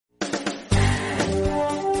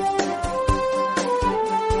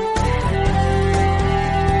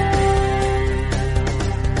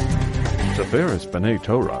Tiferes B'nai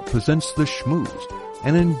Torah presents The Shmooze,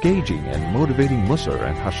 an engaging and motivating Musar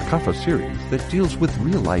and Hashkafa series that deals with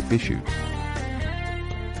real-life issues.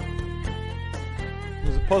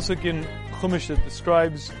 There's a pasuk in Chumash that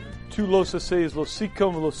describes two losas says, lo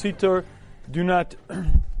sikom lo sitor, do not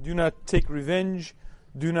take revenge,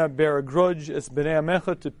 do not bear a grudge, as b'nei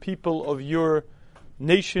amecha, to people of your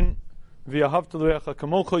nation, v'ahavta l'reacha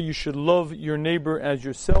kamocha, you should love your neighbor as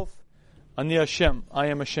yourself. Ani Hashem, I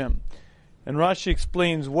am Hashem. And Rashi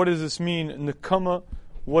explains, what does this mean, nekama,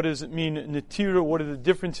 what does it mean, netira, what are the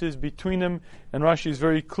differences between them, and Rashi is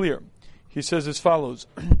very clear. He says as follows,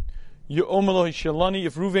 if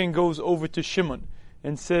Ruvain goes over to Shimon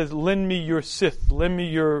and says, lend me your sith, lend me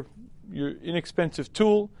your inexpensive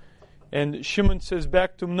tool, and Shimon says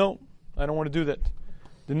back to him, no, I don't want to do that.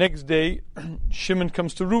 The next day, Shimon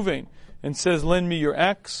comes to Ruvain and says, lend me your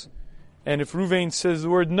axe, and if Ruvain says the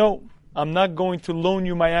word, no, I'm not going to loan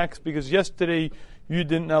you my axe because yesterday you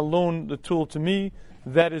did not loan the tool to me,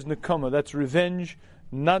 that is nekama, that's revenge.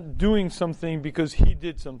 Not doing something because he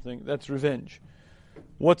did something, that's revenge.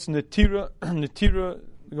 What's netira? Netira,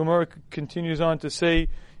 the Gemara continues on to say,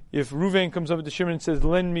 if Ruvain comes over to Shimon and says,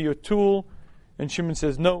 lend me your tool, and Shimon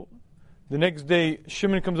says no, the next day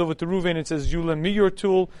Shimon comes over to Ruvain and says, you lend me your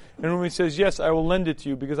tool, and Ruvain says, yes, I will lend it to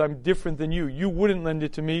you because I'm different than you. You wouldn't lend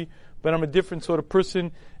it to me, but I'm a different sort of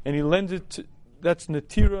person, and he lends it to, that's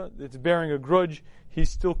netira, it's bearing a grudge. He's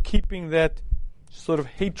still keeping that sort of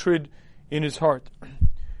hatred in his heart.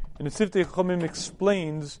 And the Siftei Chachamim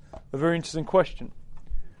explains a very interesting question,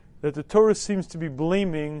 that the Torah seems to be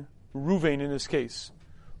blaming Ruvain in this case.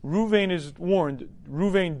 Ruvain is warned,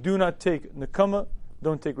 Ruvain, do not take nekama,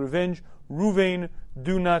 don't take revenge. Ruvain,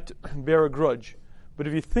 do not bear a grudge. But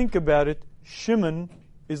if you think about it, Shimon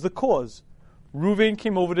is the cause. Ruvain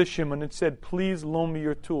came over to Shimon and said, please loan me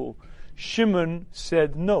your tool. Shimon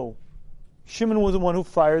said no. Shimon was the one who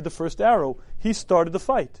fired the first arrow. He started the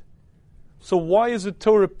fight. So why is the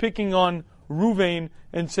Torah picking on Ruvain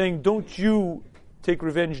and saying, don't you take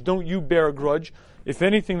revenge, don't you bear a grudge? If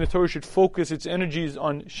anything, the Torah should focus its energies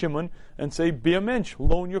on Shimon and say, be a mensch,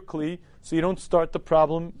 loan your kli, so you don't start the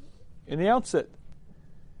problem in the outset.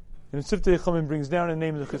 And the Siftei Chachamim brings down in the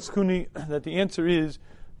name of the Chizkuni that the answer is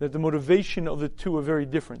that the motivation of the two are very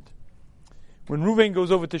different. When Ruvain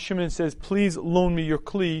goes over to Shimon and says, please loan me your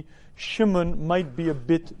kli, Shimon might be a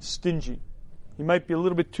bit stingy. He might be a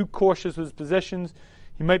little bit too cautious with his possessions.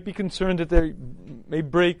 He might be concerned that they may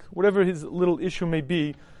break, whatever his little issue may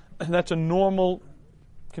be. And that's a normal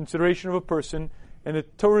consideration of a person. And the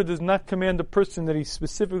Torah does not command a person that he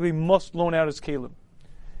specifically must loan out his kalim.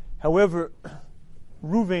 However,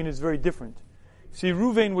 Ruvain is very different. See,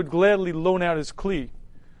 Ruvain would gladly loan out his kli.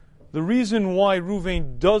 The reason why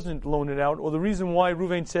Ruvain doesn't loan it out, or the reason why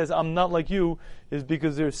Ruvain says, I'm not like you, is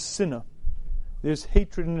because there's sinna. There's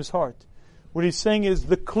hatred in his heart. What he's saying is,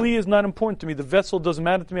 the kli is not important to me. The vessel doesn't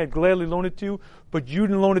matter to me. I'd gladly loan it to you, but you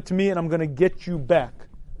didn't loan it to me, and I'm going to get you back.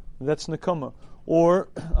 That's nekama. Or,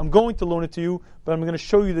 I'm going to loan it to you, but I'm going to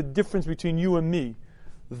show you the difference between you and me.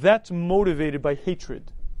 That's motivated by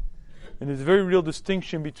hatred. And there's a very real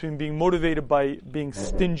distinction between being motivated by being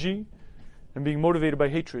stingy and being motivated by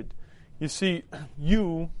hatred. You see,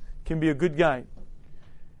 you can be a good guy,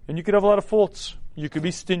 and you could have a lot of faults. You could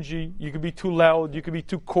be stingy, you could be too loud, you could be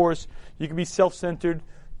too coarse, you could be self-centered.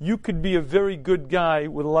 You could be a very good guy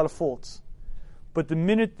with a lot of faults. But the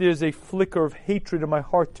minute there's a flicker of hatred in my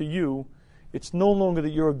heart to you, it's no longer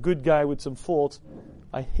that you're a good guy with some faults.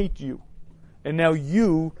 I hate you. And now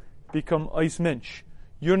you become eis mensch.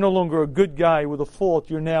 You're no longer a good guy with a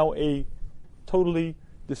fault. You're now a totally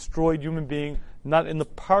destroyed human being, not in the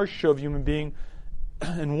parsha of human being.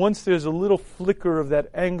 And once there's a little flicker of that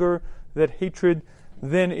anger, that hatred,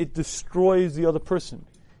 then it destroys the other person.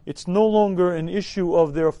 It's no longer an issue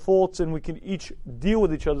of their faults and we can each deal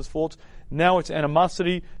with each other's faults. Now it's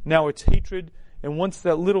animosity, now it's hatred. And once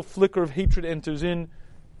that little flicker of hatred enters in,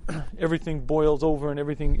 everything boils over and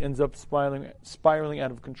everything ends up spiraling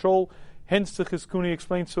out of control. Hence the Chizkuni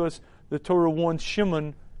explains to us, the Torah warns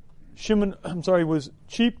Shimon was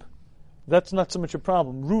cheap. That's not so much a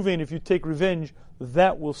problem. Ruvain, if you take revenge,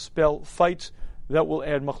 that will spell fights, that will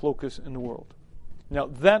add machlokas in the world. Now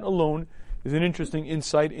that alone is an interesting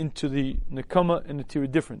insight into the nekama and the tira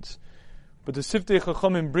difference. But the Siftei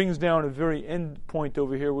Chachamim brings down a very end point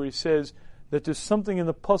over here where he says that there's something in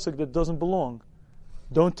the pasuk that doesn't belong.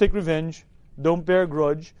 Don't take revenge, don't bear a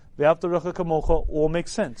grudge, ve'afta recha kamocha, all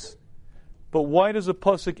makes sense. But why does the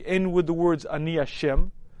pasuk end with the words Ani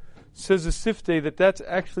Hashem? Says the Siftei that that's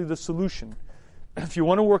actually the solution. If you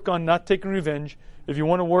want to work on not taking revenge, if you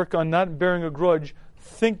want to work on not bearing a grudge,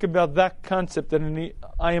 think about that concept that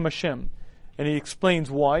I am Hashem. And he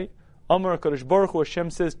explains why. Amar HaKadosh Baruch Hu,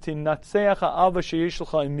 Hashem says, Tinatseach ha'ava sheyesh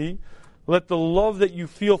lecha imi. Let the love that you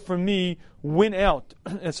feel for me win out.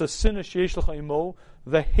 It's a sinah sheyesh lecha imo,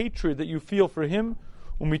 the hatred that you feel for him,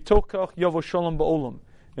 umitokach yavo shalom ba'olam.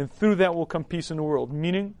 And through that will come peace in the world.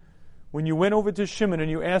 Meaning, when you went over to Shimon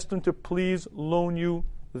and you asked him to please loan you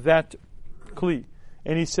that kli,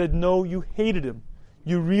 and he said no, you hated him.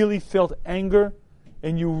 You really felt anger,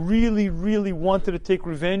 and you really, really wanted to take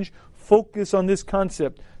revenge. Focus on this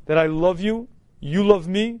concept, that I love you, you love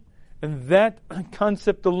me, and that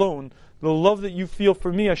concept alone, the love that you feel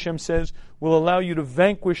for me, Hashem says, will allow you to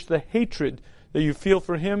vanquish the hatred that you feel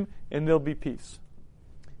for him, and there'll be peace.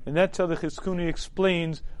 And that's how the Chizkuni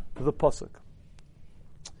explains the pasuk.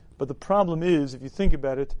 But the problem is, if you think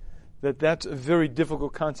about it, that's a very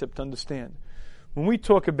difficult concept to understand. When we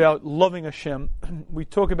talk about loving Hashem, we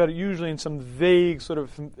talk about it usually in some vague, sort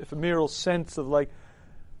of ephemeral sense of like,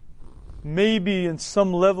 maybe in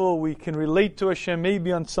some level we can relate to Hashem,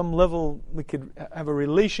 maybe on some level we could have a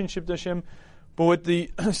relationship to Hashem. But what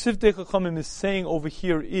the Siftei Chachamim is saying over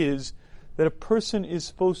here is that a person is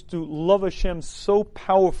supposed to love Hashem so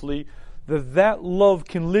powerfully that love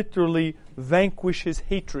can literally vanquish his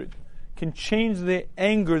hatred, can change the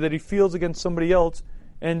anger that he feels against somebody else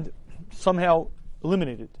and somehow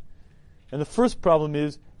eliminate it. And the first problem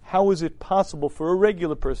is, how is it possible for a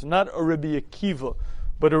regular person, not a Rabbi Akiva,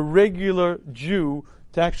 but a regular Jew,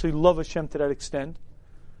 to actually love Hashem to that extent?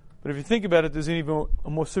 But if you think about it, there's an even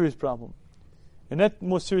a more serious problem. And that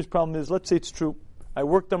more serious problem is, let's say it's true, I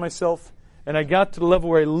worked on myself, and I got to the level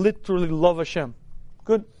where I literally love Hashem.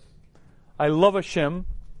 Good. I love Hashem,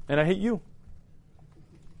 and I hate you.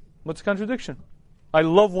 What's the contradiction? I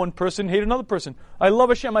love one person, hate another person. I love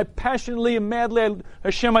Hashem, I passionately and madly,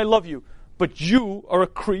 Hashem, I love you. But you are a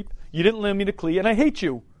creep, you didn't lend me the kli, and I hate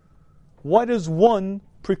you. Why does one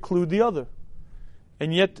preclude the other?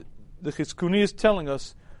 And yet, the Chizkuni is telling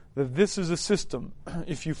us that this is a system.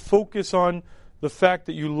 If you focus on the fact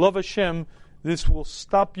that you love Hashem, this will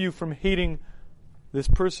stop you from hating this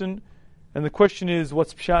person. And the question is,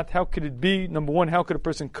 what's pshat? How could it be? Number one, how could a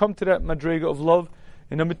person come to that madrega of love?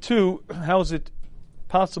 And number two, how is it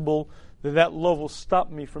possible that love will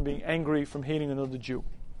stop me from being angry, from hating another Jew?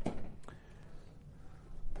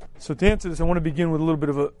 So to answer this, I want to begin with a little bit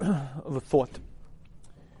of a thought.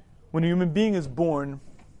 When a human being is born,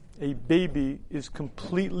 a baby is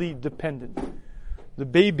completely dependent. The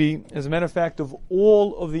baby, as a matter of fact, of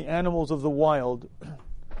all of the animals of the wild,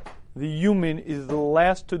 the human is the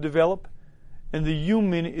last to develop, and the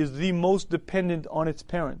human is the most dependent on its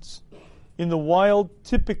parents. In the wild,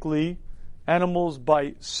 typically, animals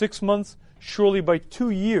by 6 months, surely by 2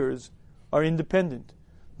 years, are independent.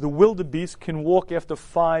 The wildebeest can walk after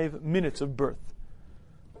 5 minutes of birth.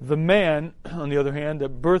 The man, on the other hand,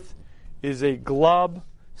 at birth is a glob,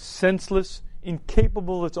 senseless,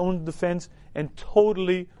 incapable of its own defense, and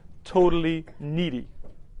totally, totally needy.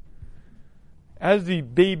 As the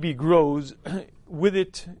baby grows, with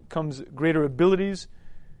it comes greater abilities,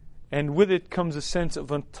 and with it comes a sense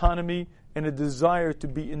of autonomy and a desire to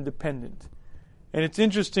be independent. And it's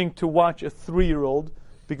interesting to watch a 3-year-old,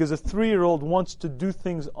 because a 3-year-old wants to do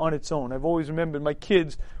things on its own. I've always remembered my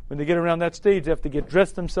kids, when they get around that stage, they have to get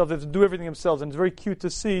dressed themselves, they have to do everything themselves. And it's very cute to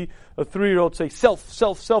see a 3-year-old say, self,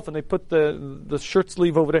 self, self, and they put the shirt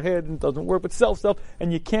sleeve over their head, and it doesn't work, but self, self,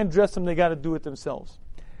 and you can't dress them, they got to do it themselves.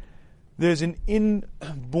 There's an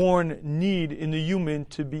inborn need in the human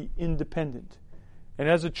to be independent. And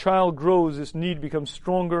as a child grows, this need becomes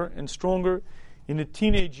stronger and stronger. In the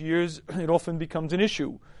teenage years, it often becomes an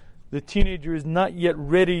issue. The teenager is not yet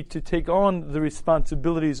ready to take on the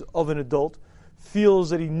responsibilities of an adult, feels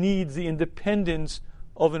that he needs the independence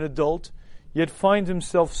of an adult, yet finds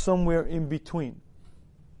himself somewhere in between.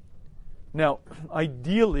 Now,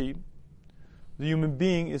 ideally, the human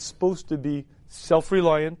being is supposed to be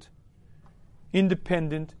self-reliant,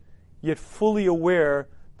 independent, yet fully aware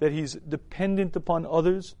that he's dependent upon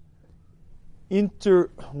others,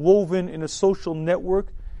 interwoven in a social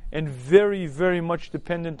network, and very, very much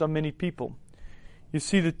dependent on many people. You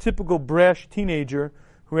see, the typical brash teenager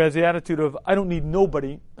who has the attitude of, I don't need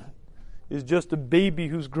nobody, is just a baby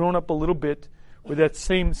who's grown up a little bit with that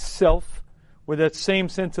same self, with that same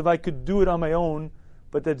sense of I could do it on my own,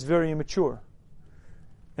 but that's very immature.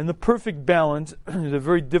 And the perfect balance is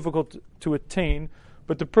very difficult to attain,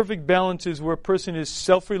 but the perfect balance is where a person is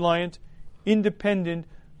self-reliant, independent,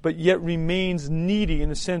 but yet remains needy in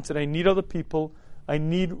the sense that I need other people, I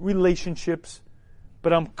need relationships,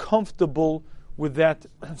 but I'm comfortable with that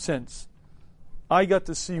sense. I got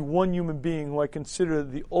to see one human being who I consider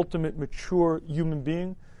the ultimate mature human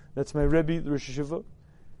being. That's my Rebbe, the Rosh Hashiva.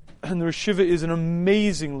 And the Rishiva is an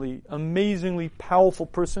amazingly powerful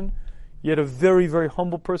person, yet a very, very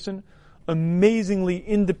humble person. Amazingly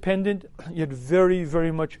independent, yet very,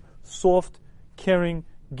 very much soft, caring,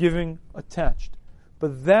 giving, attached.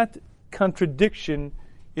 But that contradiction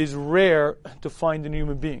is rare to find in a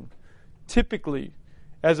human being. Typically,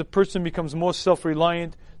 as a person becomes more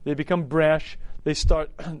self-reliant, they become brash, they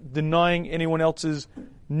start denying anyone else's,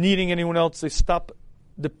 needing anyone else, they stop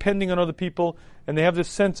depending on other people, and they have this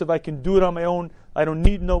sense of, I can do it on my own, I don't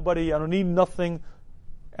need nobody, I don't need nothing.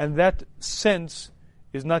 And that sense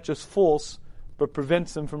is not just false, but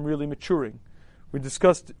prevents them from really maturing. We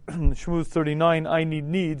discussed in Shmuz 39, I need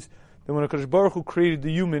needs, that when HaKadosh Baruch Hu created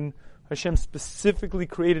the human, Hashem specifically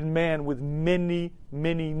created man with many,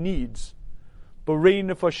 many needs. The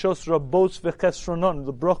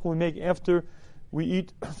bracha we make after we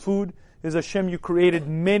eat food is, Hashem, you created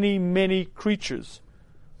many, many creatures.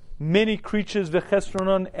 Many creatures,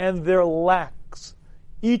 v'chesronon, and their lacks.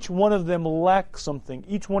 Each one of them lacks something.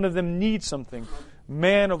 Each one of them needs something.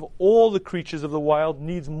 Man, of all the creatures of the wild,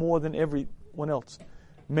 needs more than everyone else.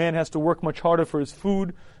 Man has to work much harder for his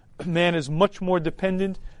food. Man is much more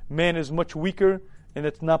dependent. Man is much weaker, and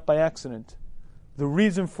it's not by accident. The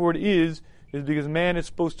reason for it is because man is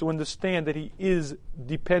supposed to understand that he is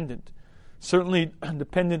dependent. Certainly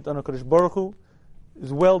dependent on HaKadosh Baruch Hu,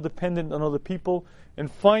 as well dependent on other people,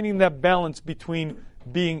 and finding that balance between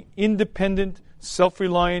being independent,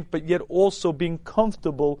 self-reliant, but yet also being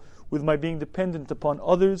comfortable with my being dependent upon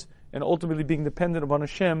others, and ultimately being dependent upon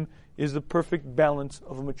Hashem, is the perfect balance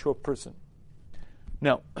of a mature person.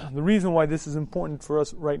 Now, the reason why this is important for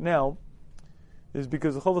us right now is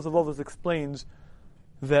because the Chovos HaLevavos explains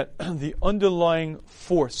that the underlying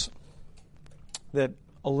force that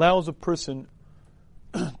allows a person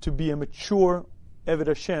to be a mature Eved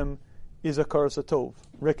Hashem is Hakaras HaTov,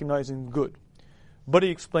 recognizing good. But he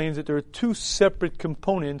explains that there are two separate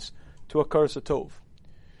components to Hakaras HaTov.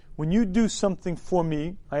 When you do something for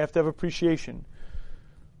me, I have to have appreciation.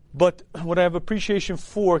 But what I have appreciation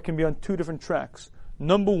for can be on two different tracks.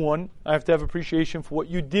 Number one, I have to have appreciation for what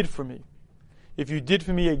you did for me. If you did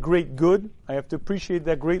for me a great good, I have to appreciate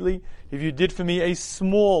that greatly. If you did for me a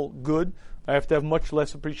small good, I have to have much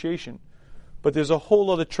less appreciation. But there's a whole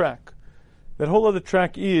other track. That whole other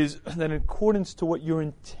track is that in accordance to what your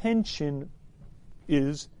intention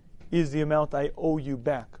is the amount I owe you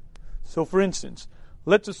back. So for instance,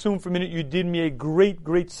 let's assume for a minute you did me a great,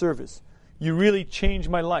 great service. You really changed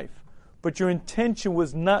my life. But your intention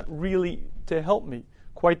was not really to help me.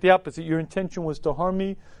 Quite the opposite. Your intention was to harm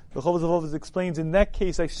me. The Chovos HaLevavos explains, in that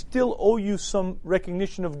case, I still owe you some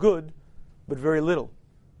recognition of good, but very little.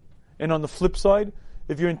 And on the flip side,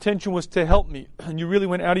 if your intention was to help me, and you really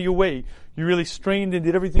went out of your way, you really strained and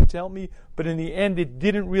did everything to help me, but in the end it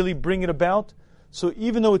didn't really bring it about, so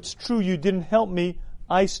even though it's true you didn't help me,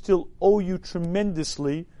 I still owe you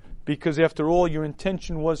tremendously, because after all, your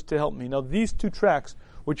intention was to help me. Now these two tracks,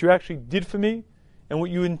 what you actually did for me, and what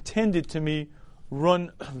you intended to me,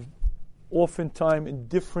 run oftentimes in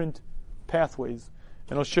different pathways.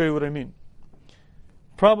 And I'll show you what I mean.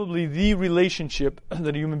 Probably the relationship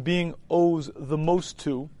that a human being owes the most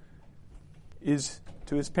to is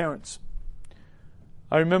to his parents.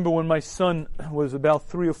 I remember when my son was about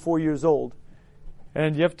 3 or 4 years old,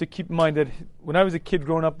 and you have to keep in mind that when I was a kid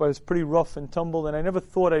growing up, I was pretty rough and tumble, and I never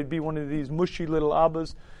thought I'd be one of these mushy little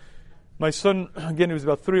abbas. My son, again, he was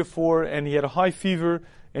about 3 or 4, and he had a high fever,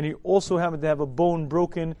 and he also happened to have a bone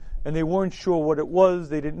broken, and they weren't sure what it was.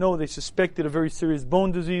 They didn't know. They suspected a very serious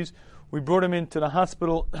bone disease. We brought him into the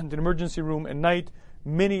hospital, to the emergency room at night,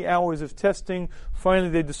 many hours of testing. Finally,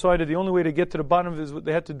 they decided the only way to get to the bottom of it is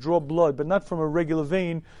they had to draw blood, but not from a regular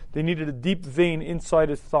vein. They needed a deep vein inside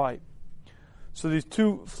his thigh. So these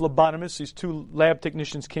two phlebotomists, these two lab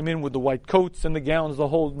technicians came in with the white coats and the gowns, the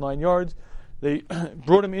whole 9 yards. They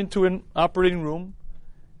brought him into an operating room,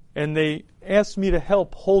 and they asked me to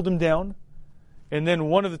help hold him down. And then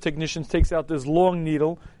one of the technicians takes out this long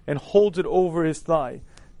needle and holds it over his thigh.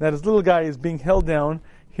 Now this little guy is being held down.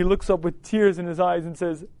 He looks up with tears in his eyes and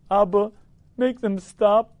says, "Abba, make them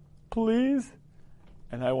stop, please."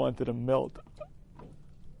 And I wanted to melt.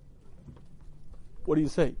 What do you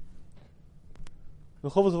say? The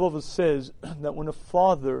Chovos HaLevavos says that when a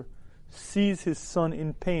father sees his son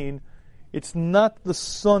in pain, it's not the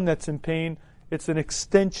son that's in pain, it's an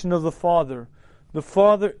extension of the father. The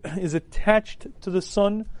father is attached to the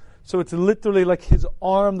son, so it's literally like his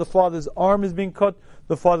arm, the father's arm is being cut,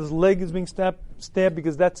 the father's leg is being stabbed,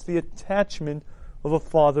 because that's the attachment of a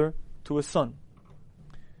father to a son.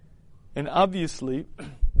 And obviously,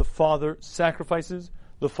 the father sacrifices,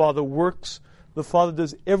 the father works, the father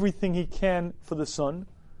does everything he can for the son,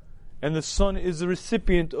 And the son is the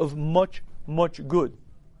recipient of much, much good.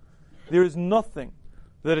 There is nothing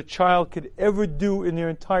that a child could ever do in their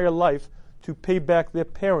entire life to pay back their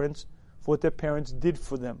parents for what their parents did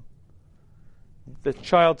for them. The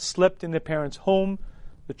child slept in their parents' home.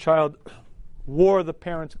 The child wore the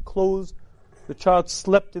parents' clothes. The child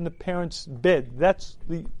slept in the parents' bed. That's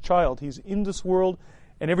the child. He's in this world,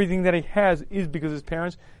 and everything that he has is because of his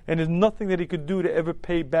parents, and there's nothing that he could do to ever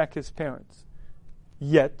pay back his parents.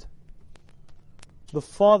 Yet, the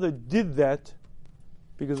father did that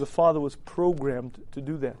because the father was programmed to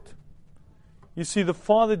do that. You see, the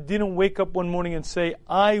father didn't wake up one morning and say,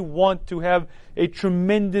 I want to have a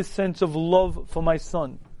tremendous sense of love for my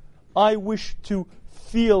son. I wish to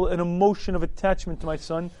feel an emotion of attachment to my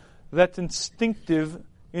son. That's instinctive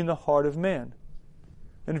in the heart of man.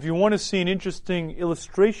 And if you want to see an interesting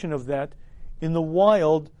illustration of that, in the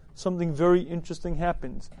wild, something very interesting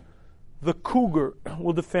happens. The cougar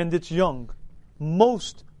will defend its young.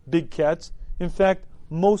 Most big cats, in fact,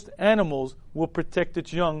 most animals will protect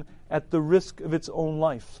its young at the risk of its own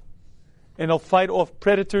life. And they'll fight off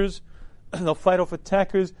predators, they'll fight off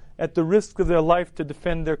attackers at the risk of their life to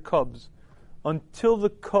defend their cubs. Until the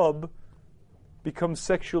cub becomes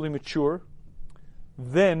sexually mature,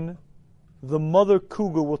 then the mother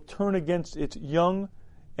cougar will turn against its young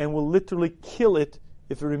and will literally kill it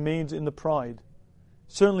if it remains in the pride.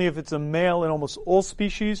 Certainly if it's a male in almost all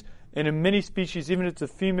species, and in many species, even if it's a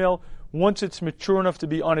female, once it's mature enough to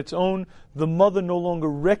be on its own, the mother no longer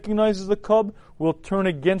recognizes the cub, will turn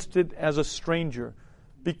against it as a stranger.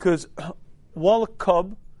 Because while a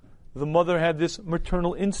cub, the mother had this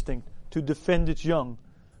maternal instinct to defend its young.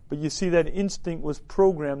 But you see, that instinct was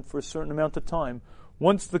programmed for a certain amount of time.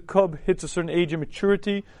 Once the cub hits a certain age of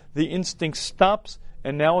maturity, the instinct stops,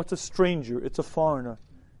 and now it's a stranger, it's a foreigner.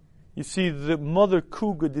 You see, the mother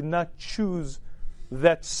cougar did not choose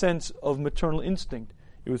that sense of maternal instinct.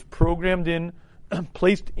 It was programmed in,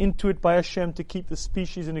 placed into it by Hashem to keep the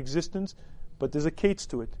species in existence, but there's a case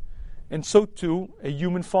to it. And so too, a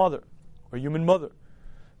human father or human mother.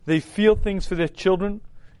 They feel things for their children.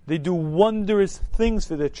 They do wondrous things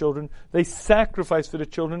for their children. They sacrifice for their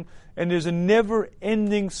children. And there's a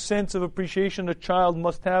never-ending sense of appreciation a child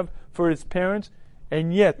must have for his parents.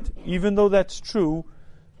 And yet, even though that's true,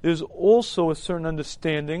 there's also a certain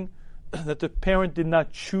understanding that the parent did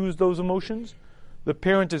not choose those emotions. The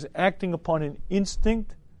parent is acting upon an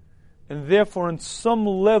instinct, and therefore on some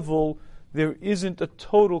level there isn't a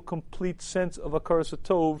total, complete sense of akaras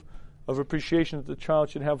hatov, of appreciation that the child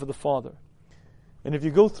should have for the father. And if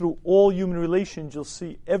you go through all human relations, you'll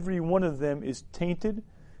see every one of them is tainted.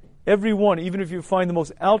 Every one, even if you find the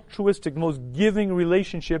most altruistic, most giving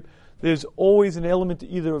relationship, there's always an element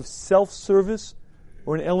either of self-service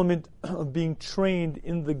or an element of being trained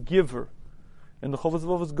in the giver. And the Chovos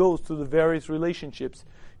HaLevavos goes through the various relationships.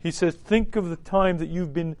 He says, think of the time that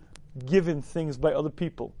you've been given things by other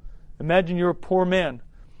people. Imagine you're a poor man,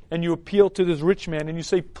 and you appeal to this rich man, and you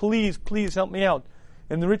say, please, please help me out.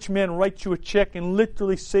 And the rich man writes you a check and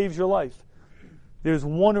literally saves your life. There's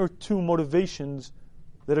one or two motivations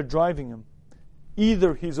that are driving him.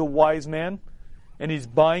 Either he's a wise man, and he's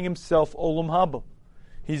buying himself olam haba.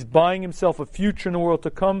 He's buying himself a future in the world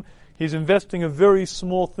to come. He's investing a very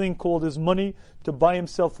small thing called his money to buy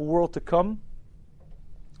himself a world to come.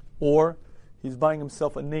 Or he's buying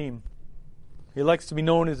himself a name. He likes to be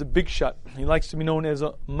known as a big shot. He likes to be known as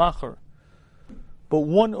a macher. But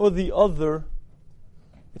one or the other,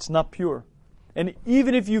 it's not pure. And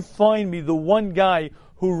even if you find me the one guy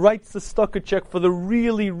who writes the stucker check for the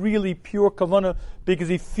really, really pure kavanah because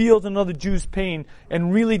he feels another Jew's pain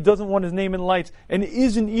and really doesn't want his name in lights and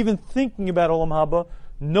isn't even thinking about olam haba,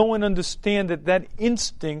 no one understands that that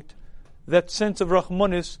instinct, that sense of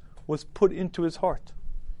Rahmanis, was put into his heart.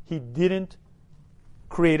 He didn't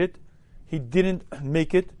create it. He didn't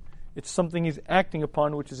make it. It's something he's acting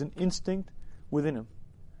upon, which is an instinct within him.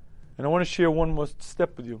 And I want to share one more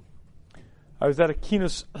step with you. I was at a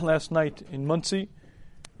keynote last night in Muncie.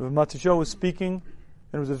 Rav Matisyahu was speaking,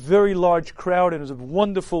 and it was a very large crowd, and it was a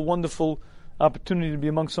wonderful, wonderful opportunity to be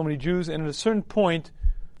among so many Jews. And at a certain point,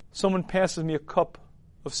 someone passes me a cup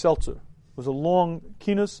of seltzer. It was a long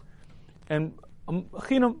keynote, and a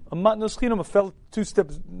matnos chinam, I fell 2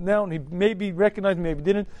 steps down. He maybe recognized me, maybe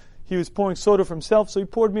didn't. He was pouring soda for himself, so he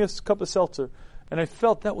poured me a cup of seltzer. And I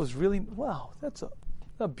felt that was really, wow, that's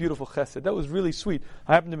a beautiful chesed. That was really sweet.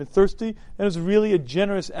 I happened to have been thirsty, and it was really a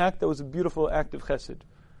generous act. That was a beautiful act of chesed.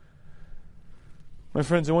 My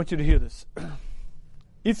friends, I want you to hear this.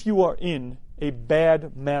 If you are in a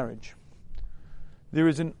bad marriage, there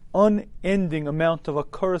is an unending amount of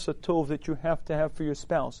akaras hatov that you have to have for your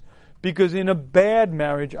spouse, Because in a bad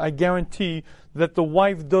marriage, I guarantee that the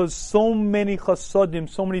wife does so many chasadim,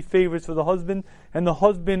 so many favors for the husband, and the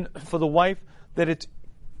husband for the wife, that it's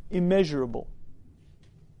immeasurable.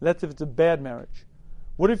 That's if it's a bad marriage.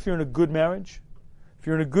 What if you're in a good marriage? If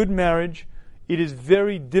you're in a good marriage, it is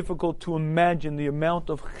very difficult to imagine the amount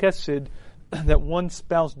of chesed that one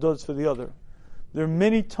spouse does for the other. There are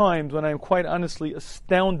many times when I am quite honestly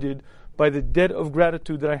astounded by the debt of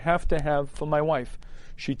gratitude that I have to have for my wife.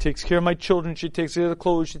 She takes care of my children, she takes care of the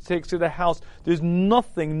clothes, she takes care of the house. There's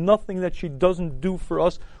nothing that she doesn't do for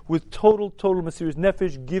us with total Mesiras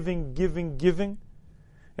Nefesh, giving.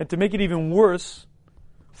 And to make it even worse,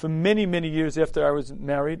 for many years after I was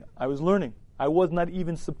married, I was learning. I was not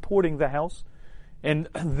even supporting the house. And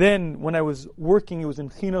then when I was working, it was in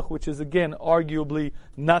chinuch, which is again arguably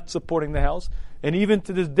not supporting the house. And even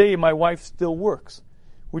to this day, my wife still works,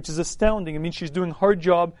 which is astounding. I mean, she's doing her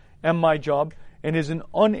job and my job, and there's an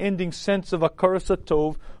unending sense of akaras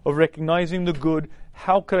hatov, of recognizing the good.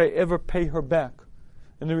 How could I ever pay her back?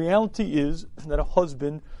 And the reality is that a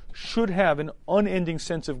husband should have an unending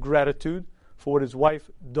sense of gratitude for what his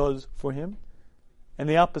wife does for him, and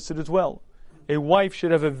the opposite as well. A wife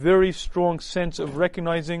should have a very strong sense of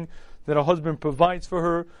recognizing that a husband provides for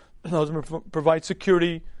her, the husband provides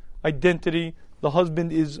security, identity, the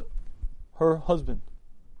husband is her husband.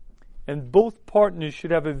 And both partners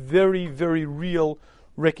should have a very real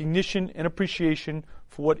recognition and appreciation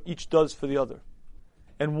for what each does for the other.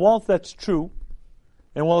 And while that's true,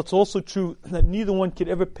 and while it's also true that neither one could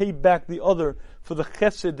ever pay back the other for the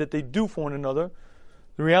chesed that they do for one another,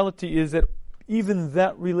 the reality is that even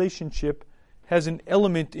that relationship has an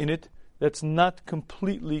element in it that's not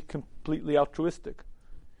completely altruistic.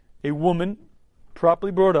 A woman,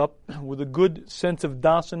 properly brought up, with a good sense of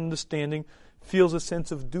das and understanding, feels a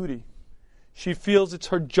sense of duty. She feels it's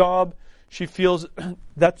her job. She feels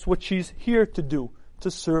that's what she's here to do,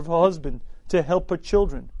 to serve her husband, to help her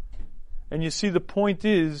children. And you see, the point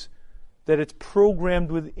is that it's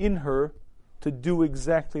programmed within her to do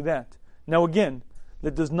exactly that. Now again,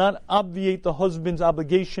 that does not obviate the husband's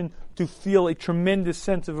obligation to feel a tremendous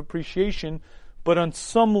sense of appreciation, but on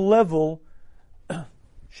some level,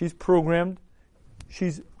 she's programmed,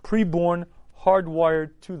 she's pre-born,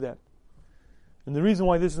 hardwired to that. And the reason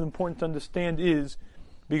why this is important to understand is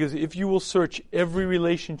because if you will search every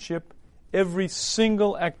relationship, every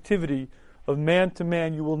single activity of man to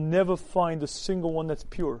man, you will never find a single one that's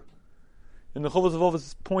pure. And the Chovos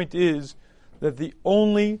HaLevavos' point is that the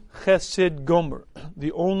only chesed gomer,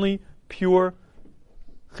 the only pure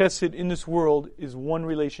chesed in this world is one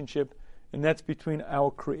relationship, and that's between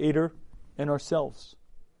our Creator and ourselves.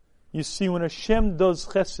 You see, when Hashem does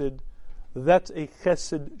chesed, that's a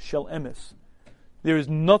chesed shel emes. There is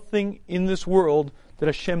nothing in this world that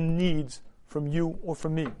Hashem needs from you or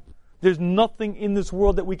from me. There's nothing in this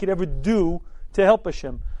world that we could ever do to help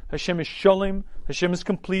Hashem. Hashem is shalom, Hashem is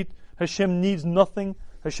complete, Hashem needs nothing.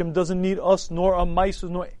 Hashem doesn't need us, nor our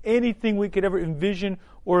mices, nor anything we could ever envision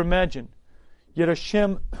or imagine. Yet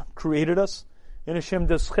Hashem created us, and Hashem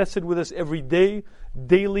does chesed with us every day,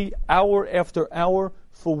 daily, hour after hour,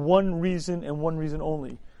 for one reason and one reason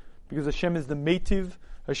only. Because Hashem is the meitiv,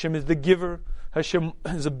 Hashem is the giver, Hashem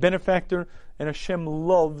is a benefactor, and Hashem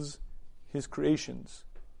loves His creations.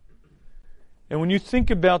 And when you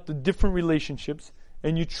think about the different relationships,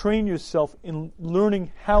 and you train yourself in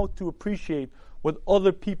learning how to appreciate what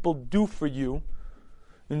other people do for you,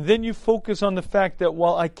 and then you focus on the fact that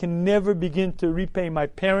while I can never begin to repay my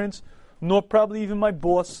parents, nor probably even my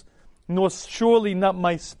boss, nor surely not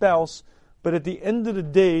my spouse, but at the end of the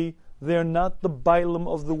day, they're not the Bailam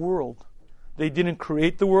of the world. They didn't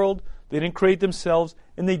create the world, they didn't create themselves,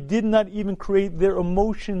 and they did not even create their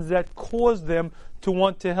emotions that caused them to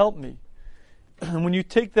want to help me. And when you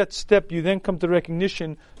take that step, you then come to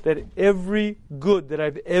recognition that every good that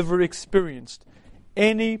I've ever experienced,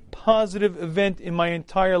 any positive event in my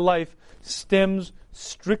entire life, stems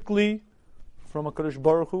strictly from HaKadosh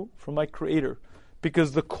Baruch Hu, from my Creator.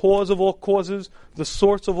 Because the cause of all causes, the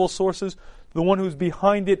source of all sources, the one who's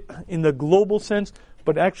behind it in the global sense,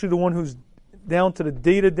 but actually the one who's down to the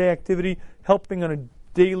day-to-day activity, helping on a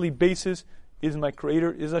daily basis, is my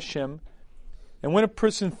Creator, is Hashem. And when a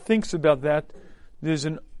person thinks about that, there's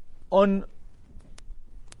an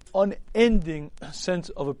unending sense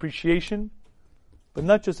of appreciation, but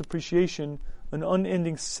not just appreciation, an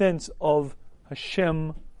unending sense of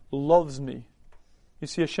Hashem loves me. You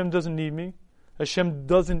see, Hashem doesn't need me. Hashem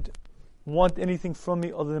doesn't want anything from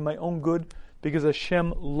me other than my own good, because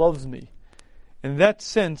Hashem loves me. And that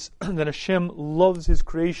sense that Hashem loves His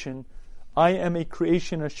creation, I am a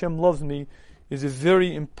creation, Hashem loves me, is a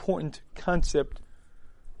very important concept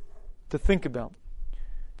to think about.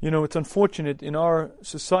 It's unfortunate in our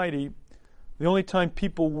society, the only time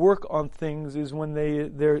people work on things is when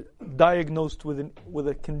they're diagnosed with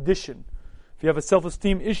a condition. If you have a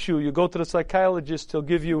self-esteem issue, you go to the psychologist, he'll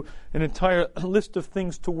give you an entire list of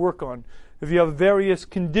things to work on. If you have various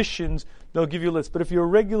conditions, they'll give you a list. But if you're a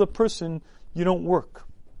regular person, you don't work.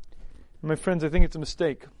 My friends, I think it's a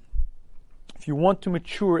mistake. If you want to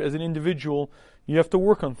mature as an individual, you have to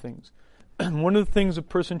work on things. One of the things a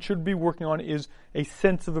person should be working on is a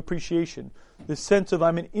sense of appreciation. The sense of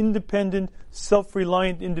I'm an independent,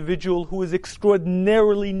 self-reliant individual who is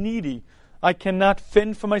extraordinarily needy. I cannot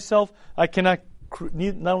fend for myself. Not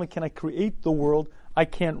only can I create the world, I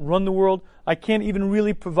can't run the world. I can't even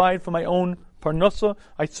really provide for my own parnasa.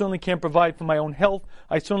 I certainly can't provide for my own health.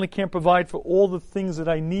 I certainly can't provide for all the things that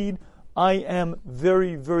I need. I am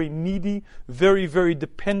very, very needy, very, very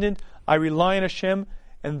dependent. I rely on Hashem.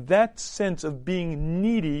 And that sense of being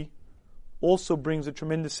needy also brings a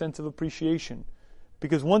tremendous sense of appreciation.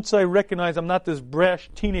 Because once I recognize I'm not this brash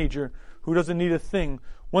teenager who doesn't need a thing,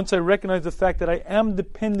 once I recognize the fact that I am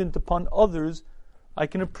dependent upon others, I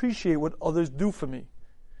can appreciate what others do for me.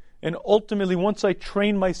 And ultimately, once I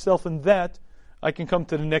train myself in that, I can come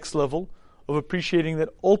to the next level of appreciating that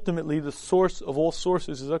ultimately the source of all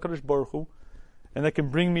sources is HaKadosh Baruch Hu, and that can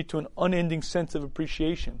bring me to an unending sense of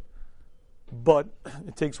appreciation. But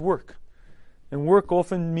it takes work. And work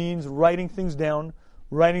often means writing things down,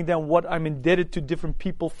 writing down what I'm indebted to different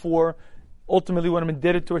people for, ultimately what I'm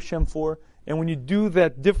indebted to Hashem for. And when you do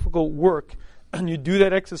that difficult work, and you do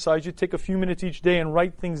that exercise, you take a few minutes each day and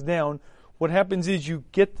write things down, what happens is you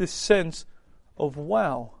get this sense of,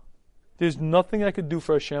 wow, there's nothing I could do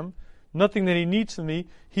for Hashem, nothing that He needs from me.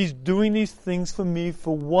 He's doing these things for me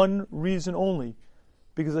for one reason only,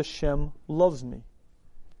 because Hashem loves me.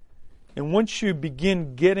 And once you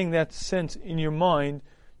begin getting that sense in your mind,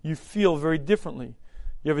 you feel very differently.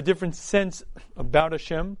 You have a different sense about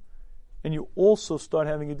Hashem, and you also start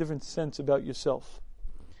having a different sense about yourself.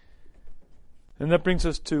 And that brings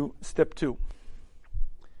us to step 2.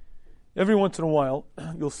 Every once in a while,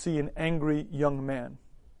 you'll see an angry young man.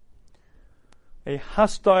 A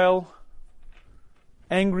hostile,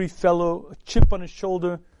 angry fellow, a chip on his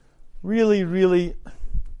shoulder, really, really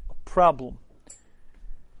a problem.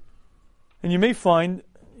 And you may find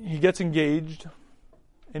he gets engaged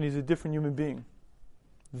and he's a different human being.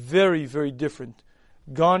 Very, very different.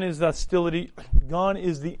 Gone is the hostility, gone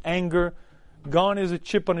is the anger, gone is a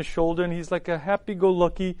chip on his shoulder, and he's like a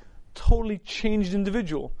happy-go-lucky, totally changed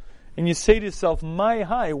individual. And you say to yourself, my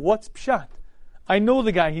hi, what's pshat? I know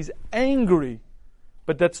the guy, he's angry,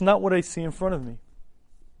 but that's not what I see in front of me.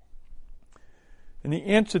 And the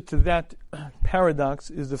answer to that paradox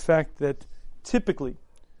is the fact that typically,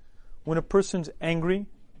 when a person's angry,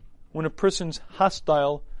 when a person's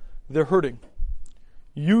hostile, they're hurting.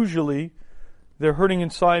 Usually, they're hurting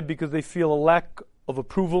inside because they feel a lack of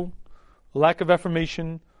approval, a lack of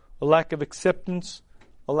affirmation, a lack of acceptance,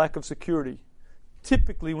 a lack of security.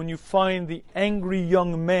 Typically, when you find the angry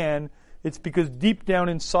young man, it's because deep down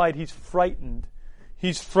inside he's frightened.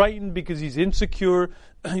 He's frightened because he's insecure,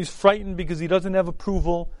 he's frightened because he doesn't have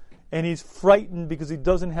approval, and he's frightened because he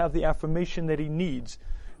doesn't have the affirmation that he needs.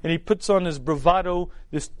 And he puts on this bravado,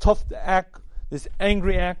 this tough act, this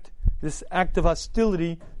angry act, this act of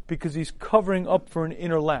hostility, because he's covering up for an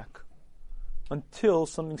inner lack. Until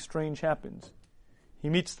something strange happens. He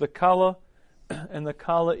meets the Kala, and the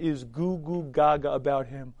Kala is goo goo gaga about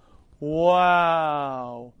him.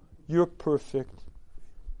 Wow, you're perfect.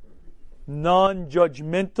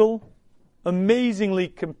 Non-judgmental, amazingly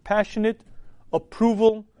compassionate,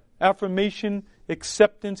 approval, affirmation,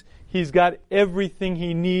 acceptance. He's got everything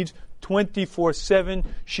he needs 24/7.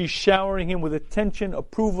 She's showering him with attention,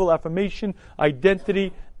 approval, affirmation,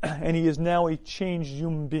 identity, and he is now a changed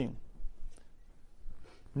human being.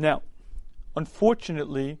 Now,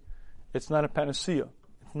 unfortunately, it's not a panacea.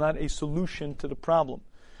 It's not a solution to the problem.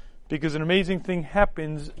 Because an amazing thing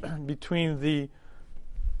happens between the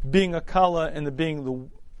being a kala and the being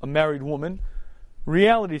a married woman.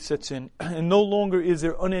 Reality sets in, and no longer is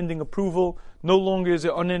there unending approval, no longer is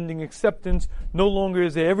there unending acceptance, no longer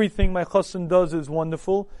is there everything my chassan does is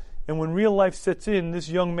wonderful. And when real life sets in, this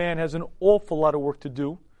young man has an awful lot of work to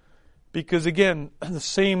do, because again, the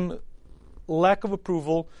same lack of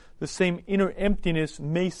approval, the same inner emptiness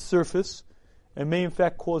may surface and may in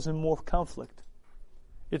fact cause him more conflict.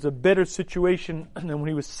 It's a better situation than when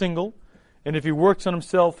he was single. And if he works on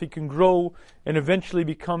himself, he can grow and eventually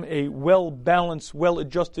become a well-balanced,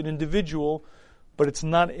 well-adjusted individual, but it's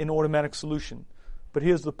not an automatic solution. But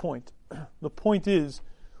here's the point. The point is,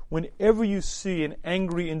 whenever you see an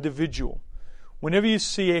angry individual, Whenever you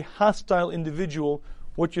see a hostile individual,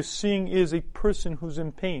 what you're seeing is a person who's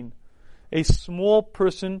in pain. A small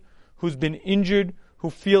person who's been injured, who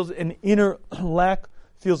feels an inner lack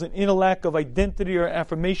of identity or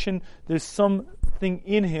affirmation. There's something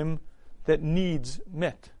in him that needs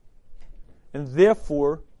met. And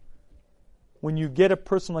therefore, when you get a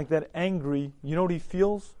person like that angry, you know what he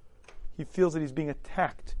feels? He feels that he's being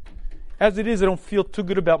attacked. As it is, I don't feel too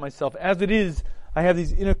good about myself. As it is, I have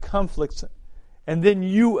these inner conflicts. And then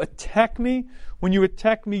you attack me. When you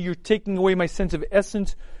attack me, you're taking away my sense of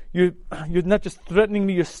essence. You're not just threatening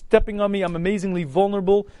me, you're stepping on me. I'm amazingly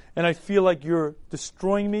vulnerable, and I feel like you're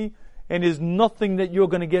destroying me. And there's nothing that you're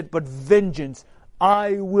going to get but vengeance.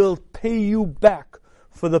 I will pay you back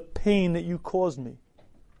for the pain that you caused me.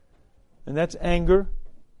 And that's anger,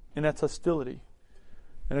 and that's hostility.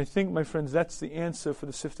 And I think, my friends, that's the answer for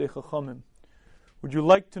the Siftei Chachamim. Would you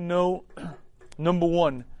like to know, number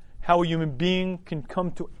one, how a human being can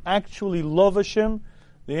come to actually love Hashem?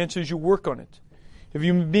 The answer is you work on it. If a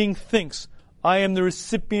human being thinks, I am the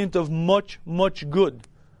recipient of much, much good.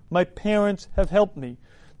 My parents have helped me.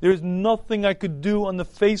 There is nothing I could do on the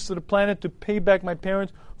face of the planet to pay back my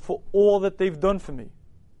parents for all that they've done for me.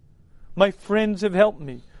 My friends have helped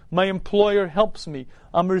me. My employer helps me.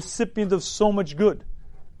 I'm a recipient of so much good.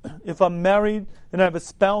 If I'm married and I have a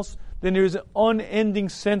spouse, then there is an unending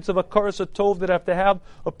sense of hakaras hatov that I have to have,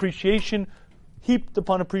 appreciation, heaped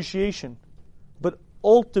upon appreciation. But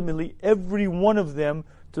ultimately, every one of them,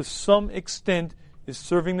 to some extent, is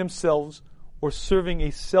serving themselves or serving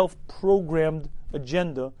a self-programmed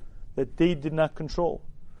agenda that they did not control.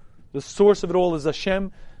 The source of it all is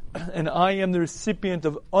Hashem, and I am the recipient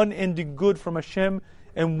of unending good from Hashem,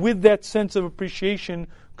 and with that sense of appreciation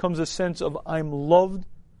comes a sense of I'm loved,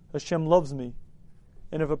 Hashem loves me.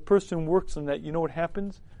 And if a person works on that, you know what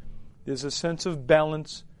happens? There's a sense of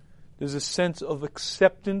balance, there's a sense of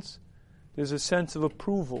acceptance, there's a sense of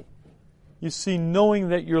approval. You see, knowing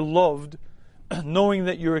that you're loved, knowing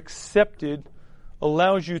that you're accepted,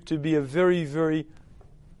 allows you to be a very, very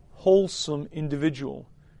wholesome individual.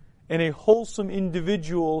 And a wholesome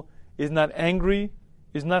individual is not angry,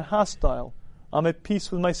 is not hostile. I'm at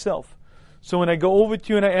peace with myself. So when I go over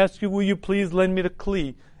to you and I ask you, will you please lend me the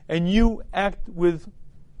kli? And you act with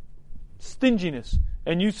stinginess,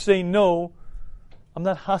 and you say no, I'm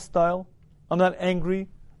not hostile, I'm not angry,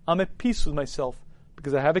 I'm at peace with myself,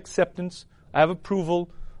 because I have acceptance, I have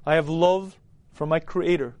approval, I have love from my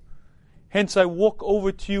Creator. Hence I walk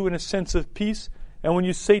over to you in a sense of peace, and when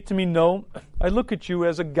you say to me no, I look at you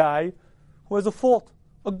as a guy who has a fault,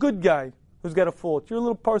 a good guy who's got a fault. You're a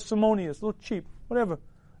little parsimonious, a little cheap, whatever,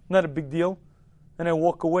 not a big deal, and I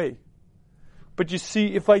walk away. But you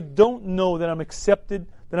see, if I don't know that I'm accepted,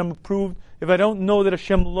 that I'm approved, if I don't know that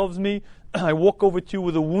Hashem loves me, I walk over to you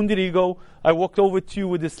with a wounded ego, I walked over to you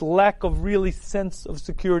with this lack of really sense of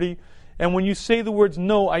security, and when you say the words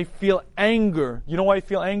no, I feel anger. You know why I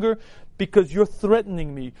feel anger? Because you're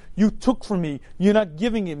threatening me. You took from me. You're not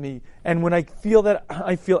giving it me. And when I feel that,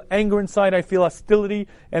 I feel anger inside, I feel hostility,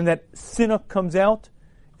 and that sinah comes out,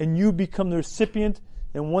 and you become the recipient,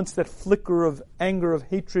 and once that flicker of anger, of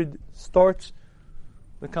hatred starts,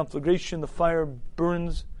 the conflagration, the fire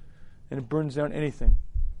burns, and it burns down anything.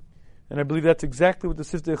 And I believe that's exactly what the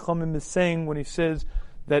Siftei Chachamim is saying when he says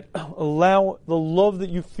that allow the love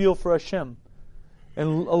that you feel for Hashem,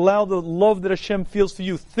 and allow the love that Hashem feels for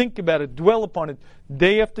you. Think about it, dwell upon it,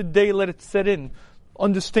 day after day, let it set in.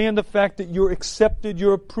 Understand the fact that you're accepted,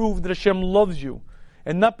 you're approved, that Hashem loves you.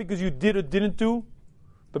 And not because you did or didn't do,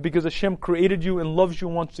 but because Hashem created you and loves you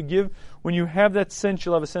and wants to give. When you have that sense,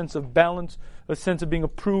 you'll have a sense of balance, a sense of being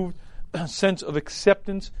approved, a sense of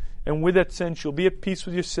acceptance, and with that sense, you'll be at peace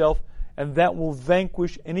with yourself, and that will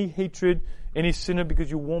vanquish any hatred, any sinner, because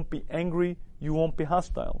you won't be angry, you won't be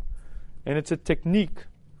hostile. And it's a technique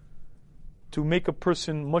to make a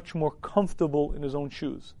person much more comfortable in his own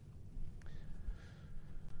shoes.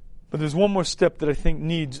 But there's one more step that I think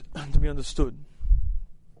needs to be understood.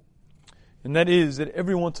 And that is that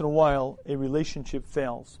every once in a while, a relationship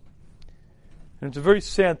fails. And it's a very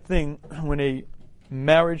sad thing when a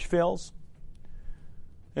marriage fails.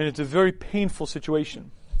 And it's a very painful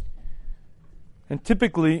situation. And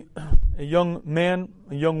typically, a young man,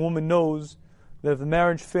 a young woman knows that if the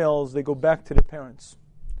marriage fails, they go back to their parents.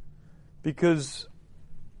 Because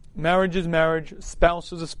marriage is marriage,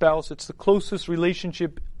 spouse is a spouse. It's the closest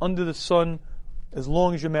relationship under the sun as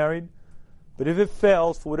long as you're married. But if it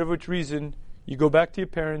fails, for whatever reason, you go back to your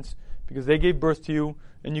parents because they gave birth to you,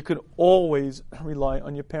 and you can always rely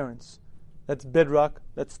on your parents. That's bedrock,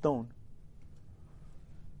 that's stone.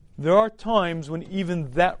 There are times when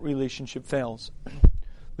even that relationship fails.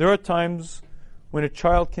 There are times when a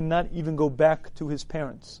child cannot even go back to his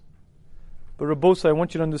parents. But Rabbosai, I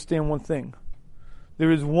want you to understand one thing.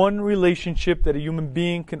 There is one relationship that a human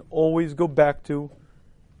being can always go back to,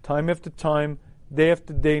 time after time, day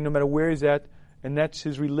after day, no matter where he's at, and that's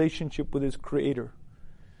his relationship with his Creator.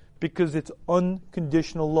 Because it's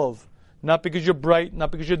unconditional love. Not because you're bright,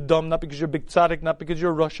 not because you're dumb, not because you're big tzaddik, not because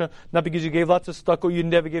you're Russia, not because you gave lots of stucco, you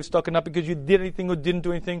never gave stucco, not because you did anything or didn't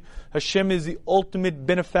do anything. Hashem is the ultimate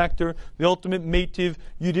benefactor, the ultimate mativ.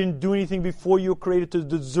 You didn't do anything before you were created to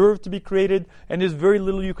deserve to be created, and there's very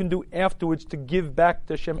little you can do afterwards to give back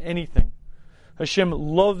to Hashem anything. Hashem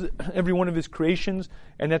loves every one of His creations,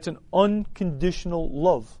 and that's an unconditional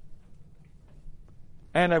love.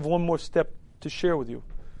 And I have one more step to share with you.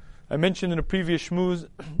 I mentioned in a previous shmooze,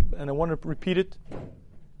 and I want to repeat it,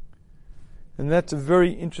 and that's a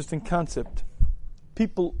very interesting concept.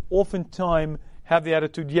 People oftentimes have the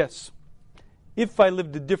attitude, yes, if I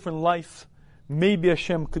lived a different life, maybe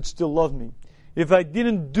Hashem could still love me. If I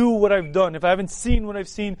didn't do what I've done, if I haven't seen what I've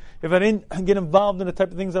seen, if I didn't get involved in the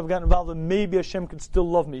type of things I've gotten involved in, maybe Hashem could still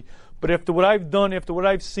love me. But after what I've done, after what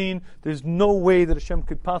I've seen, there's no way that Hashem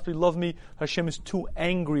could possibly love me. Hashem is too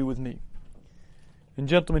angry with me. And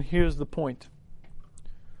gentlemen, here's the point.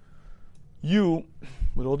 You,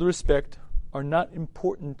 with all due respect, are not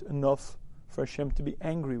important enough for Hashem to be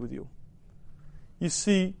angry with you. You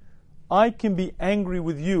see, I can be angry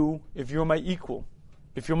with you if you're my equal,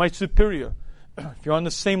 if you're my superior, if you're on the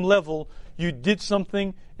same level, you did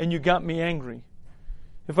something and you got me angry.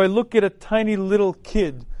 If I look at a tiny little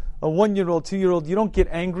kid, a 1-year-old, 2-year-old, you don't get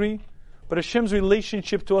angry. But Hashem's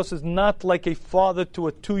relationship to us is not like a father to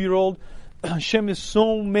a 2-year-old. Hashem is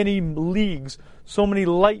so many leagues, so many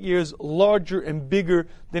light years larger and bigger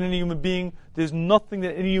than any human being. There's nothing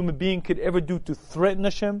that any human being could ever do to threaten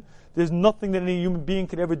Hashem. There's nothing that any human being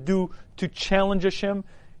could ever do to challenge Hashem.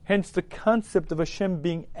 Hence, the concept of Hashem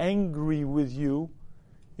being angry with you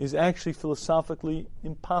is actually philosophically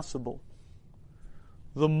impossible.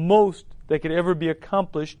 The most that could ever be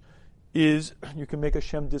accomplished is you can make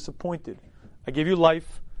Hashem disappointed. I gave you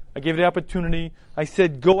life. I gave you the opportunity. I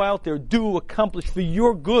said, go out there, do, accomplish for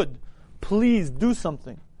your good. Please do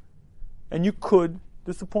something. And you could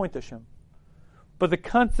disappoint Hashem. But the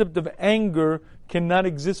concept of anger cannot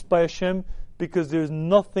exist by Hashem because there's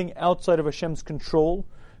nothing outside of Hashem's control.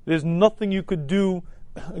 There's nothing you could do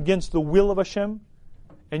against the will of Hashem,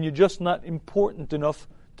 and you're just not important enough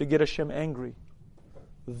to get Hashem angry.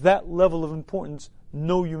 That level of importance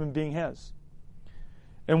no human being has.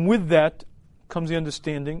 And with that comes the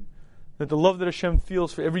understanding that the love that Hashem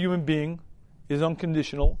feels for every human being is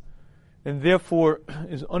unconditional, and therefore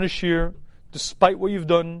is unashir, despite what you've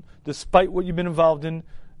done, despite what you've been involved in,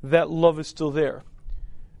 that love is still there.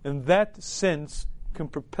 And that sense can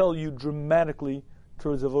propel you dramatically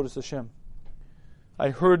towards avodas Hashem. I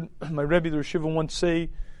heard my Rebbe, the Rishiva, once say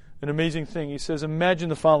an amazing thing. He says, imagine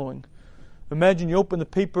the following. Imagine you open the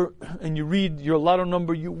paper and you read your lotto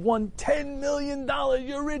number, you won $10 million,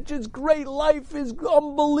 you're rich, it's great, life is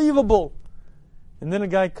unbelievable. And then a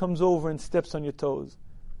guy comes over and steps on your toes.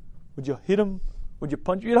 Would you hit him? Would you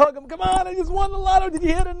punch him? You'd hug him. Come on, I just won the lotto. Did you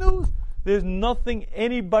hear the news? There's nothing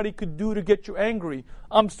anybody could do to get you angry.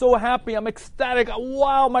 I'm so happy. I'm ecstatic.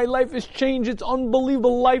 Wow, my life has changed. It's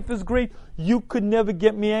unbelievable. Life is great. You could never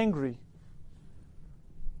get me angry.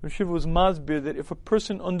 Rishiva was masbir that if a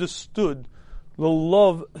person understood the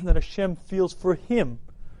love that Hashem feels for him,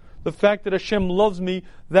 the fact that Hashem loves me,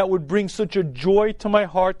 that would bring such a joy to my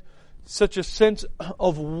heart, such a sense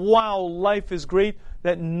of, wow, life is great,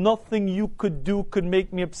 that nothing you could do could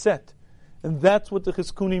make me upset. And that's what the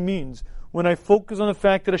Chizkuni means. When I focus on the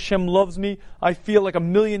fact that Hashem loves me, I feel like $1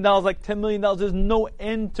 million, like $10 million. There's no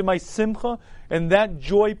end to my simcha. And that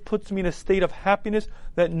joy puts me in a state of happiness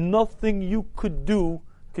that nothing you could do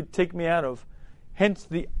could take me out of. Hence,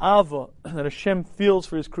 the ava that Hashem feels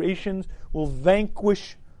for His creations will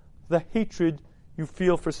vanquish the hatred you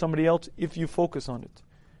feel for somebody else if you focus on it.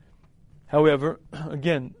 However,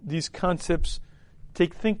 again, these concepts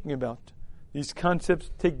take thinking about. These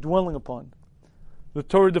concepts take dwelling upon. The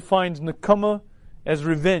Torah defines nekama as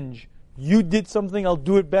revenge. You did something, I'll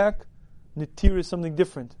do it back. Netir is something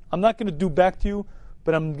different. I'm not going to do back to you,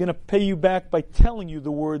 but I'm going to pay you back by telling you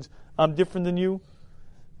the words, I'm different than you.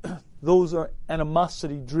 Those are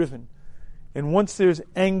animosity driven. And once there's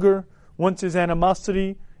anger, once there's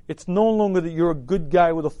animosity, it's no longer that you're a good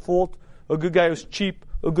guy with a fault, a good guy who's cheap,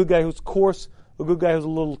 a good guy who's coarse, a good guy who's a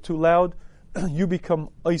little too loud. You become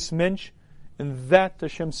ice mensch, and that,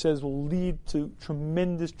 Hashem says, will lead to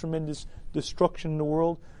tremendous, tremendous destruction in the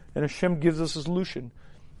world. And Hashem gives us a solution.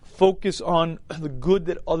 Focus on the good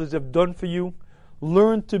that others have done for you.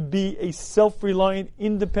 learn to be a self-reliant,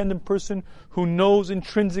 independent person who knows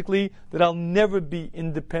intrinsically that I'll never be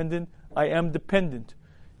independent. I am dependent.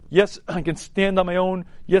 Yes, I can stand on my own.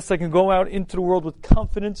 Yes, I can go out into the world with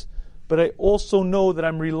confidence, but I also know that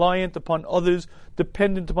I'm reliant upon others,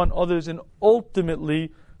 dependent upon others, and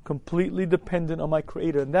ultimately completely dependent on my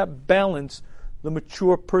Creator. And that balance, the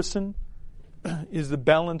mature person, is the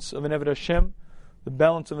balance of an Eved Hashem, the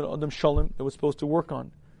balance of an Adam Shalom that we're supposed to work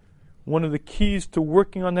on. One of the keys to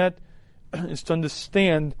working on that is to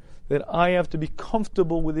understand that I have to be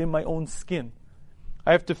comfortable within my own skin.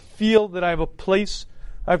 I have to feel that I have a place.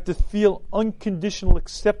 I have to feel unconditional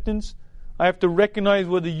acceptance. I have to recognize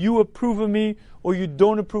whether you approve of me or you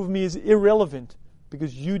don't approve of me is irrelevant,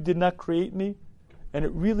 because you did not create me, and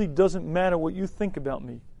it really doesn't matter what you think about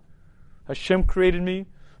me. Hashem created me.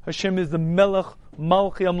 Hashem is the Melech,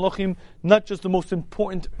 Malchi Amlochim, not just the most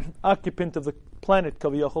important occupant of the planet,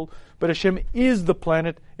 Kaviyachol, but Hashem is the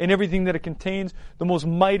planet and everything that it contains, the most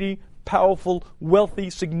mighty, powerful, wealthy,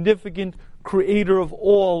 significant creator of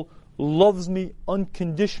all, loves me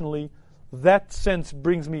unconditionally. That sense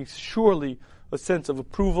brings me surely a sense of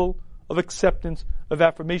approval, of acceptance, of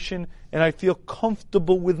affirmation, and I feel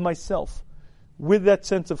comfortable with myself. With that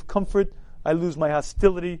sense of comfort, I lose my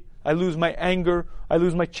hostility, I lose my anger, I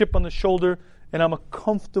lose my chip on the shoulder, and I'm a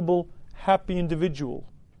comfortable, happy individual.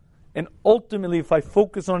 And ultimately, if I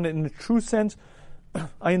focus on it in the true sense,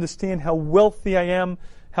 I understand how wealthy I am,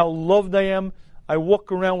 how loved I am. I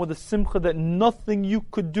walk around with a simcha that nothing you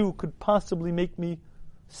could do could possibly make me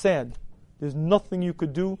sad. There's nothing you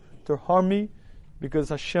could do to harm me, because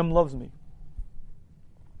Hashem loves me.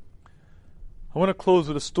 I want to close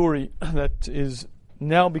with a story that is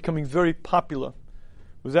now becoming very popular.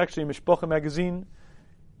 It was actually in Mishpacha magazine,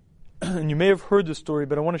 and you may have heard this story,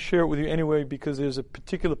 but I want to share it with you anyway because there's a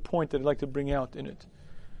particular point that I'd like to bring out in it.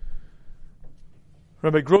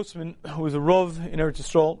 Rabbi Grossman, who was a Rav in Eretz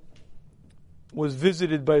Yisrael, was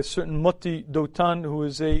visited by a certain Moti Dotan, who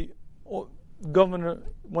is a governor,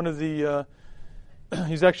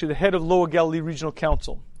 he's actually the head of Lower Galilee Regional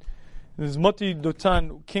Council. And this Moti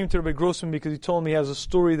Dotan came to Rabbi Grossman because he told him he has a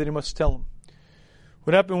story that he must tell him.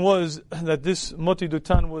 What happened was that this Moti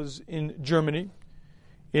Dotan was in Germany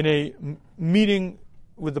in a meeting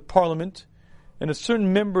with the parliament, and a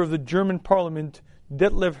certain member of the German parliament,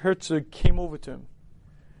 Detlev Herzog, came over to him.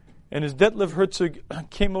 And as Detlev Herzog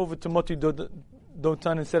came over to Moti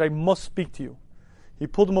Dotan and said, I must speak to you. He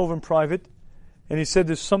pulled him over in private, and he said,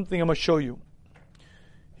 there's something I must show you.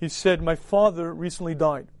 He said, my father recently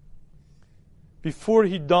died. Before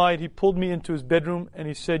he died, he pulled me into his bedroom, and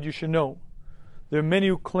he said, you should know, there are many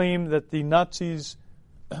who claim that the Nazis'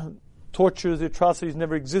 tortures, the atrocities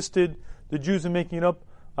never existed. The Jews are making it up.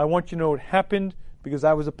 I want you to know it happened because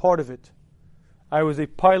I was a part of it. I was a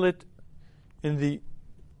pilot in the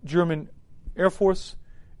German Air Force,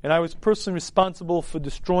 and I was personally responsible for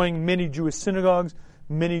destroying many Jewish synagogues,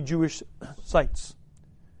 many Jewish sites.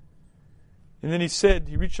 And then he said,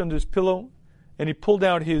 he reached under his pillow, and he pulled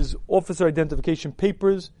out his officer identification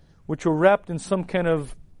papers, which were wrapped in some kind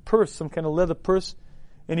of purse, some kind of leather purse.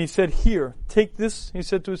 And he said, here, take this, he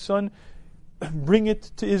said to his son, bring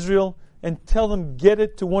it to Israel, and tell them, get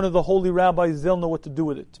it to one of the holy rabbis, they'll know what to do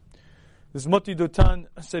with it. This Moti Dotan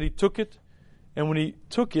said he took it, and when he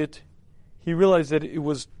took it, he realized that it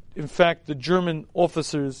was, in fact, the German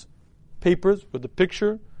officer's papers with the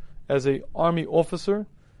picture as an army officer,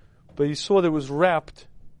 but he saw that it was wrapped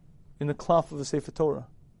in the cloth of the Sefer Torah.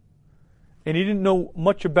 And he didn't know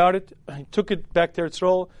much about it. He took it back to Eretz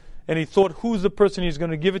Yisrael, and he thought, who's the person he's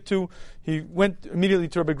going to give it to? He went immediately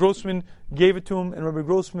to Rabbi Grossman, gave it to him, and Rabbi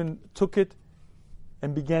Grossman took it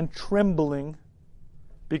and began trembling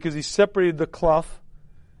because he separated the cloth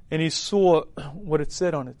and he saw what it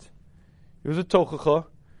said on it. It was a tochacha,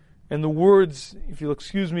 and the words, if you'll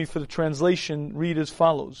excuse me for the translation, read as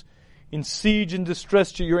follows. In siege and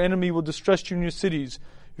distress, your enemy will distress you in your cities.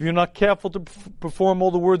 If you're not careful to perform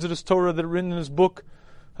all the words of this Torah that are written in this book,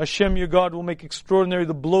 Hashem, your God, will make extraordinary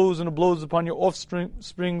the blows and the blows upon your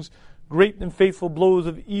offsprings, great and faithful blows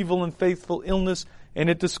of evil and faithful illness. And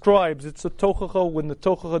it describes, it's a tochacha, when the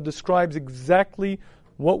tochacha describes exactly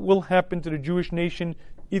what will happen to the Jewish nation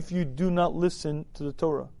if you do not listen to the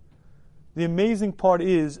Torah. The amazing part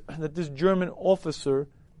is that this German officer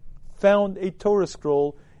found a Torah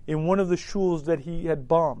scroll in one of the shuls that he had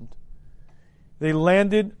bombed. They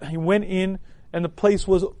landed, he went in, and the place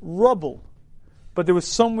was rubble. But there was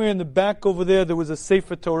somewhere in the back over there was a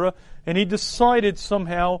Sefer Torah, and he decided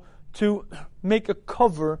somehow to make a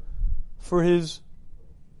cover for his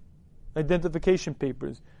identification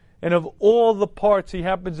papers. And of all the parts, he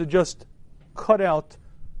happens to just cut out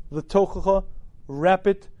the tochacha,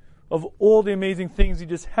 rapid. Of all the amazing things, he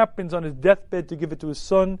just happens on his deathbed to give it to his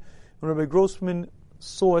son. When Rabbi Grossman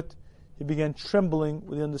saw it, he began trembling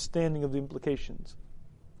with the understanding of the implications.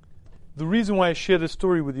 The reason why I share this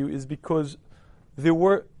story with you is because there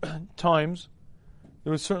were times,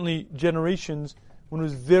 there were certainly generations when it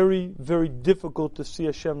was very, very difficult to see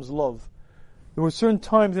Hashem's love. There were certain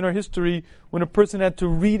times in our history when a person had to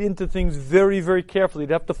read into things very, very carefully.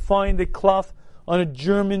 They'd have to find a cloth on a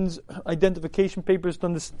German's identification papers to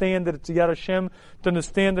understand that it's a Yad Hashem, to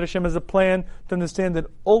understand that Hashem has a plan, to understand that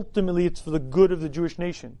ultimately it's for the good of the Jewish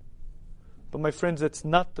nation. But my friends, that's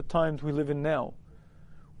not the times we live in now.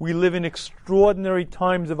 We live in extraordinary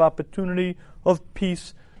times of opportunity, of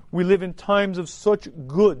peace. We live in times of such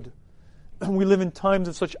good. We live in times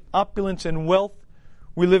of such opulence and wealth.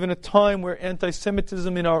 We live in a time where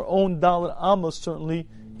anti-Semitism in our own Dalet Amos certainly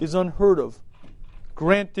is unheard of.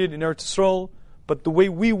 Granted, in Eretz Yisrael, but the way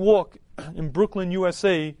we walk in Brooklyn,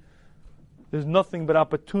 USA, there's nothing but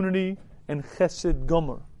opportunity and chesed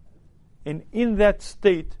gomer. And in that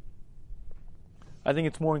state, I think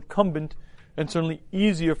it's more incumbent and certainly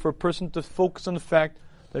easier for a person to focus on the fact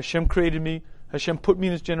that Hashem created me, Hashem put me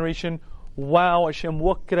in this generation. Wow, Hashem,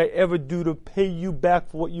 what could I ever do to pay you back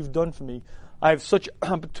for what you've done for me? I have such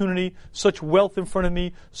opportunity, such wealth in front of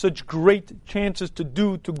me, such great chances to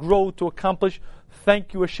do, to grow, to accomplish.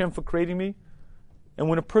 Thank you, Hashem, for creating me. And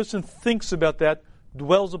when a person thinks about that,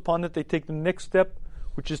 dwells upon it, they take the next step,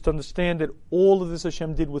 which is to understand that all of this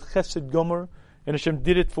Hashem did with chesed gomer, and Hashem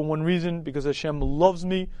did it for one reason, because Hashem loves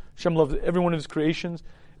me, Hashem loves every one of His creations,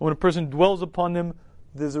 and when a person dwells upon them,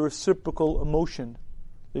 there's a reciprocal emotion.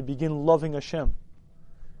 They begin loving Hashem.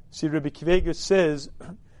 See, Rabbi Akiva says,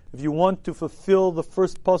 if you want to fulfill the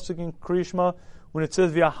first pasuk in Kriya Shema, when it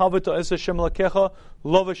says, V'ahavata es Hashem lakecha,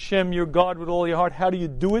 love Hashem your God with all your heart, how do you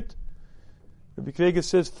do it? Rabbi Akiva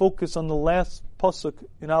says, focus on the last pasuk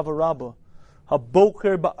in Ava Rabbah.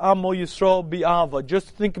 Habocher ba'amo Yisrael bi'ava. Just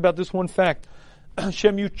think about this one fact.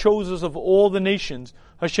 Hashem, you chose us of all the nations.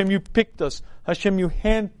 Hashem, you picked us. Hashem, you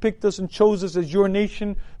handpicked us and chose us as your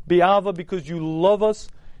nation, bi'ava, because you love us.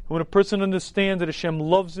 And when a person understands that Hashem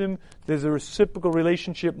loves him, there's a reciprocal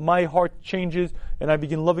relationship. My heart changes, and I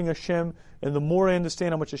begin loving Hashem. And the more I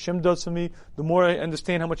understand how much Hashem does for me, the more I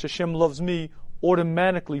understand how much Hashem loves me,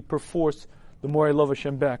 automatically, perforce, the more I love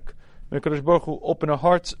Hashem back. May HaKadosh Baruch Hu open our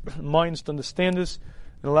hearts, minds to understand this,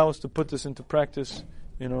 and allow us to put this into practice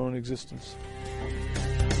in our own existence.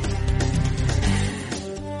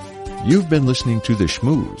 You've been listening to The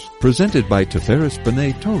Shmooze, presented by Tiferes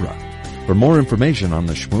B'nai Torah. For more information on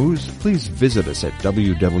The Shmooze, please visit us at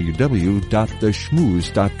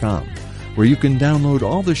www.theshmooze.com, where you can download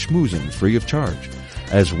all the shmoozing free of charge,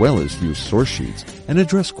 as well as view source sheets and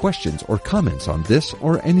address questions or comments on this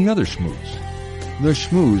or any other shmooze. The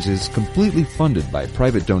Shmooze is completely funded by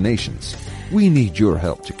private donations. We need your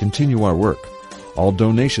help to continue our work. All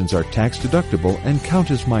donations are tax deductible and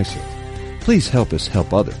count as Meiser. Please help us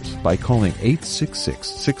help others by calling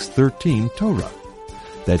 866-613-TORAH.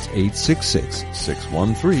 That's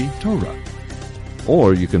 866-613-TORAH.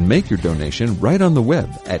 Or you can make your donation right on the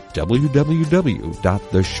web at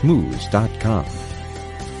www.theshmooze.com.